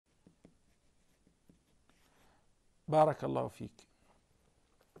Barakallahu feek.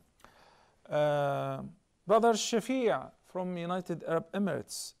 Brother Shafi' from United Arab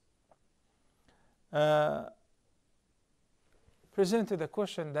Emirates presented a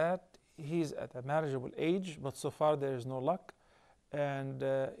question that he's at a marriageable age, but so far there is no luck, and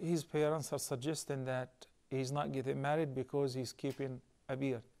his parents are suggesting that he's not getting married because he's keeping a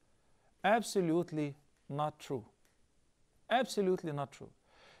beard. Absolutely not true. Absolutely not true.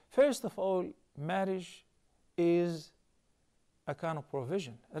 First of all, marriage is a kind of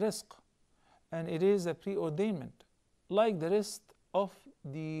provision, rizq, and it is a preordainment, like the rest of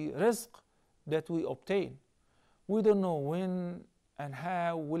the rizq that we obtain. We don't know when and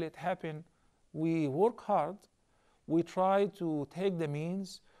how will it happen. We work hard, we try to take the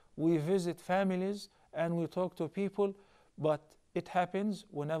means, we visit families, and we talk to people, but it happens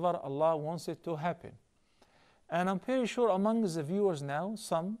whenever Allah wants it to happen. And I'm pretty sure among the viewers now,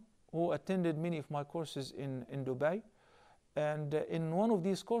 some who attended many of my courses in Dubai, and in one of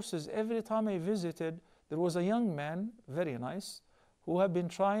these courses, every time I visited, there was a young man, very nice, who had been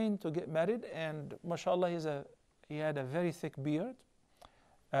trying to get married, and mashallah, he had a very thick beard,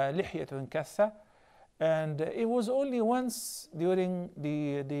 lihyatun katha, and it was only once during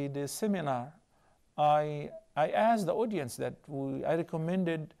the seminar I asked the audience that I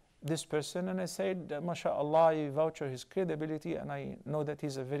recommended this person, and I said, mashallah, I voucher his credibility, and I know that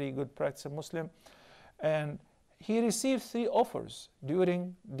he's a very good practicing Muslim. And he received 3 offers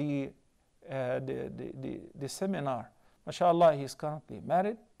during the seminar. Mashallah, he's currently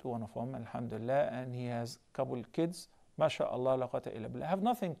married to one of them, alhamdulillah, and he has a couple kids. Mashallah, la quwwata illa billah. Have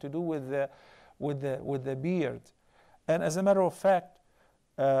nothing to do with the beard. And as a matter of fact,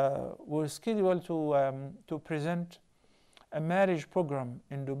 we're scheduled to present a marriage program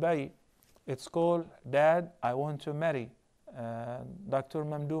in Dubai. It's called Dad, I Want to Marry. Dr.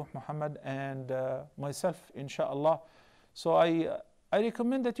 Mamdouh Muhammad and myself, inshallah. So I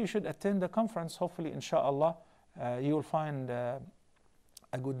recommend that you should attend the conference. Hopefully, inshallah, you will find a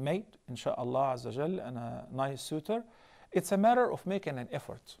good mate, inshallah, azza jal, and a nice suitor. It's a matter of making an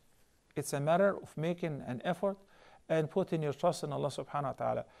effort. It's a matter of making an effort and putting your trust in Allah subhanahu wa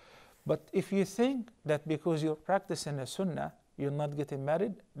ta'ala. But if you think that because you're practicing a sunnah, you're not getting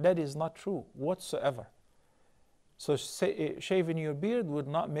married, that is not true whatsoever. So shaving your beard would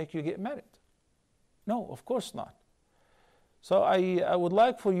not make you get married. No, of course not. So I would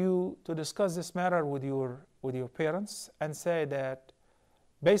like for you to discuss this matter with your parents and say that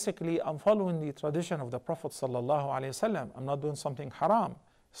basically I'm following the tradition of the Prophet sallallahu alaihi wasallam. I'm not doing something haram.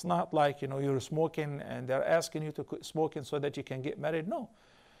 It's not like, you're smoking and they're asking you to quit smoking so that you can get married. No.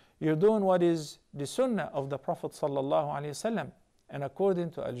 You're doing what is the sunnah of the Prophet sallallahu alaihi wasallam. And according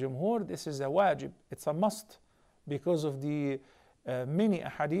to Al-Jumhur, this is a wajib. It's a must because of the many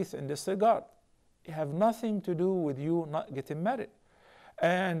ahadith in this regard. It have nothing to do with you not getting married.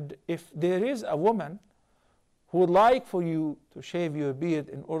 And if there is a woman who would like for you to shave your beard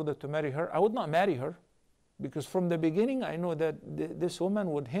in order to marry her, I would not marry her. Because from the beginning, I know that this woman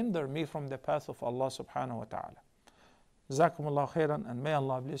would hinder me from the path of Allah subhanahu wa ta'ala. Jazakumullah khairan, and may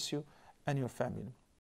Allah bless you and your family.